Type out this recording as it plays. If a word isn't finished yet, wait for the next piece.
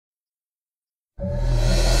Hi,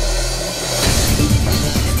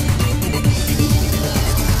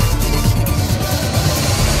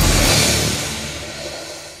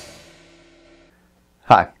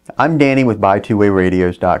 I'm Danny with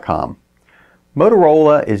BuyTwoWayRadios.com.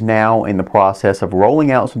 Motorola is now in the process of rolling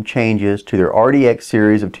out some changes to their RDX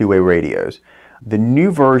series of two-way radios. The new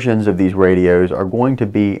versions of these radios are going to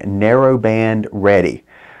be narrowband ready,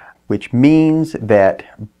 which means that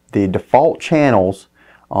the default channels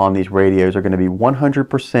on these radios are going to be 100%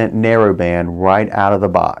 narrowband right out of the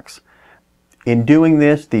box. In doing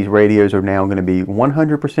this, these radios are now going to be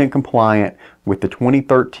 100% compliant with the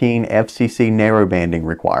 2013 FCC narrowbanding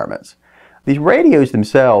requirements. These radios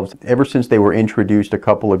themselves, ever since they were introduced a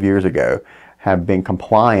couple of years ago, have been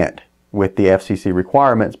compliant with the FCC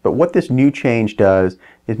requirements, but what this new change does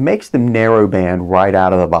is makes them narrowband right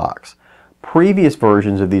out of the box. Previous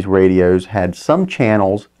versions of these radios had some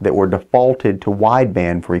channels that were defaulted to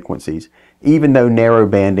wideband frequencies, even though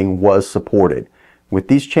narrowbanding was supported. With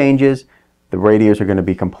these changes, the radios are going to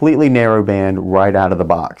be completely narrowband right out of the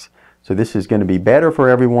box. So this is going to be better for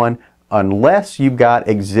everyone unless you've got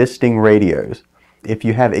existing radios. If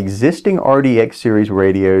you have existing RDX series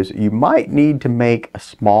radios, you might need to make a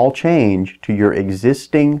small change to your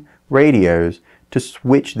existing radios to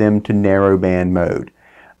switch them to narrowband mode.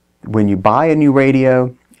 When you buy a new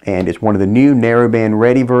radio and it's one of the new narrowband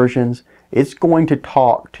ready versions, it's going to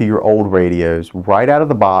talk to your old radios right out of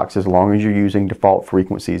the box as long as you're using default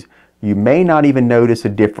frequencies. You may not even notice a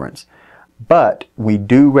difference, but we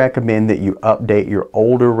do recommend that you update your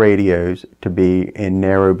older radios to be in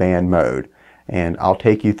narrowband mode, and I'll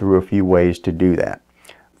take you through a few ways to do that.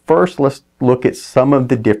 First, let's look at some of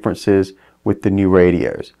the differences with the new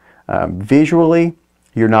radios. Visually,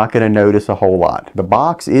 you're not going to notice a whole lot. The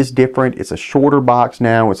box is different. It's a shorter box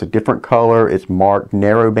now. It's a different color. It's marked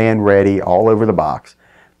narrowband ready all over the box.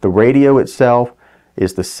 The radio itself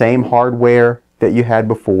is the same hardware that you had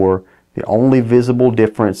before. The only visible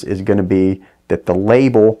difference is going to be that the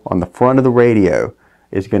label on the front of the radio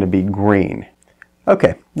is going to be green.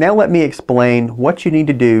 Okay, now let me explain what you need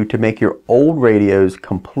to do to make your old radios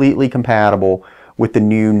completely compatible with the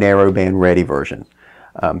new narrowband ready version.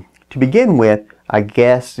 To begin with, I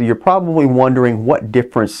guess you're probably wondering what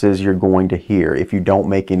differences you're going to hear if you don't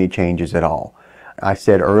make any changes at all. I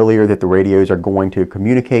said earlier that the radios are going to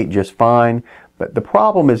communicate just fine, but the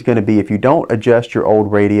problem is going to be if you don't adjust your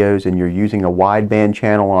old radios and you're using a wideband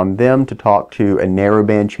channel on them to talk to a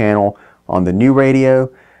narrowband channel on the new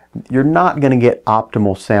radio, you're not going to get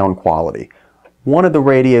optimal sound quality. One of the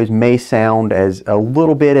radios may sound as a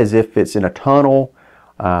little bit as if it's in a tunnel,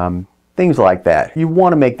 things like that. You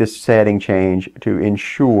want to make this setting change to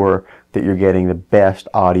ensure that you're getting the best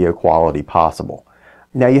audio quality possible.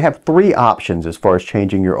 Now you have three options as far as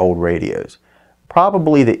changing your old radios.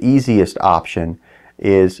 Probably the easiest option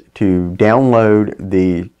is to download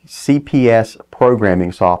the CPS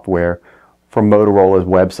programming software from Motorola's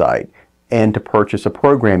website and to purchase a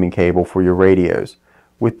programming cable for your radios.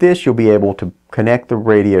 With this, you'll be able to connect the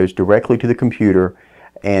radios directly to the computer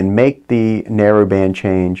and make the narrowband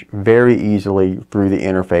change very easily through the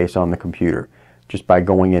interface on the computer, just by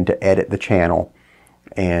going in to edit the channel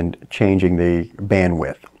and changing the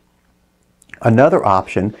bandwidth. Another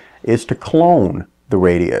option is to clone the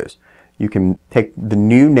radios. You can take the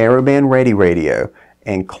new narrowband ready radio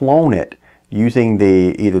and clone it using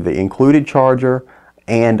either the included charger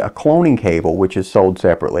and a cloning cable, which is sold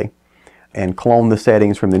separately, and clone the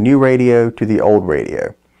settings from the new radio to the old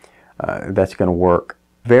radio. That's going to work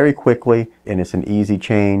very quickly, and it's an easy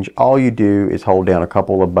change. All you do is hold down a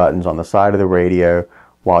couple of buttons on the side of the radio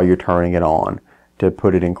while you're turning it on to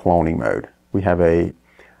put it in cloning mode. We have a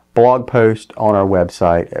blog post on our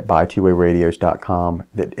website at BuyTwoWayRadios.com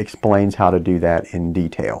that explains how to do that in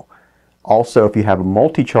detail. Also, if you have a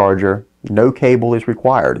multi-charger, no cable is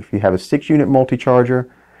required. If you have a 6-unit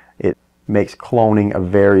multi-charger, it makes cloning a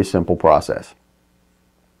very simple process.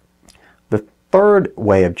 The third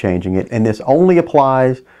way of changing it, and this only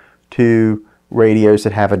applies to radios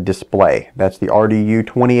that have a display. That's the RDU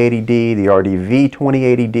 2080D, the RDV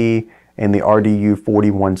 2080D, and the RDU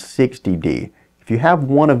 4160D. If you have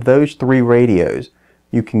one of those three radios,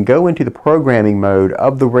 you can go into the programming mode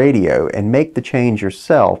of the radio and make the change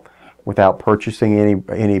yourself without purchasing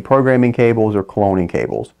any programming cables or cloning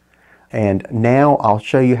cables. And now I'll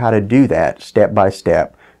show you how to do that step by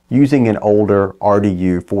step using an older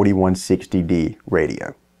RDU 4160D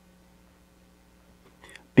radio.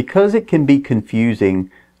 Because it can be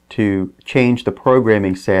confusing to change the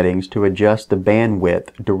programming settings to adjust the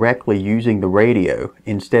bandwidth directly using the radio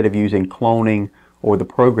instead of using cloning or the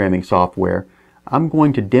programming software, I'm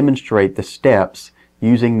going to demonstrate the steps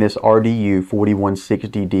using this RDU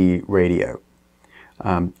 4160D radio.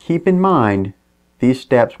 Keep in mind, these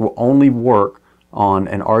steps will only work on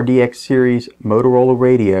an RDX series Motorola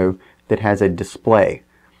radio that has a display.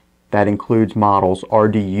 That includes models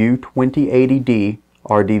RDU 2080D,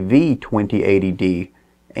 RDV 2080D,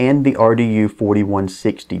 and the RDU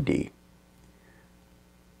 4160D.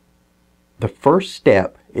 The first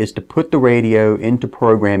step is to put the radio into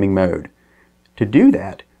programming mode. To do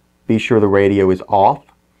that, be sure the radio is off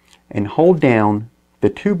and hold down the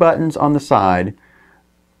two buttons on the side,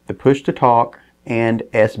 the push to talk and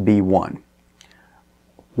SB1,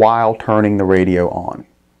 while turning the radio on.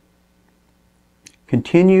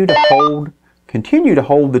 Continue to hold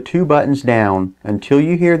the two buttons down until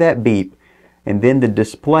you hear that beep, and then the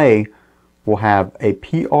display will have a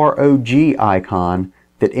PROG icon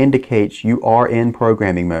that indicates you are in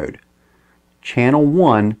programming mode. Channel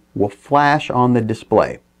 1 will flash on the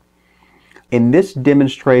display. In this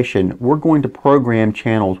demonstration, we're going to program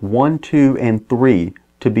channels 1, 2, and 3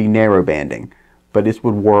 to be narrowbanding, but this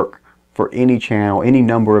would work for any channel, any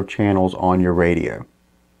number of channels on your radio.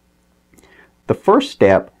 The first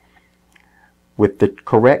step, with the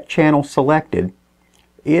correct channel selected,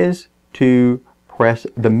 is to press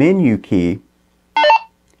the menu key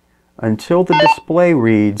until the display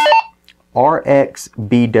reads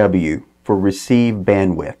RXBW for receive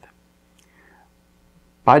bandwidth.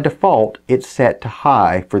 By default, it's set to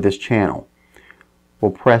high for this channel.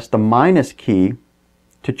 We'll press the minus key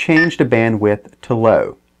to change the bandwidth to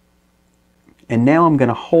low. And now I'm going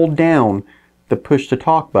to hold down the push to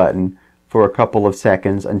talk button for a couple of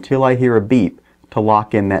seconds until I hear a beep to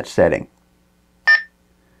lock in that setting.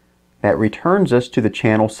 That returns us to the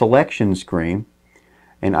channel selection screen,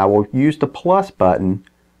 and I will use the plus button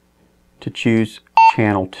to choose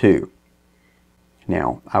channel 2.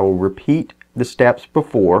 Now I will repeat the steps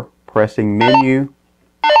before, pressing menu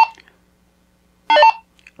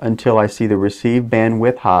until I see the receive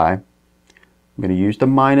bandwidth high. I'm going to use the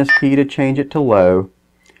minus key to change it to low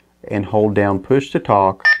and hold down push to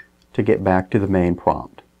talk to get back to the main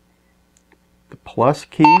prompt. The plus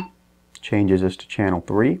key changes us to channel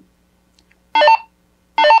 3.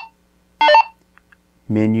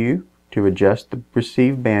 Menu to adjust the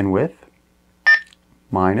receive bandwidth.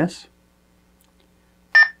 Minus.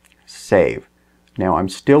 Save. Now I'm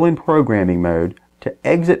still in programming mode. To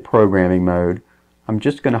exit programming mode, I'm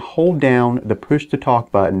just going to hold down the push to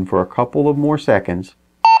talk button for a couple of more seconds,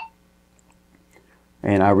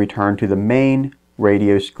 and I return to the main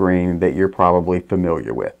radio screen that you're probably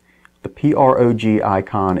familiar with. The PROG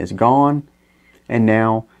icon is gone, and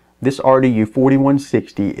now this RDU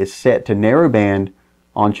 4160 is set to narrowband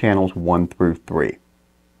on channels 1 through 3.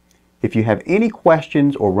 If you have any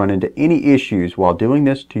questions or run into any issues while doing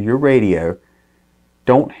this to your radio,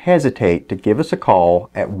 don't hesitate to give us a call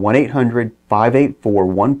at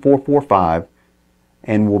 1-800-584-1445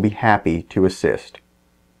 and we'll be happy to assist.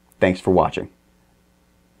 Thanks for watching.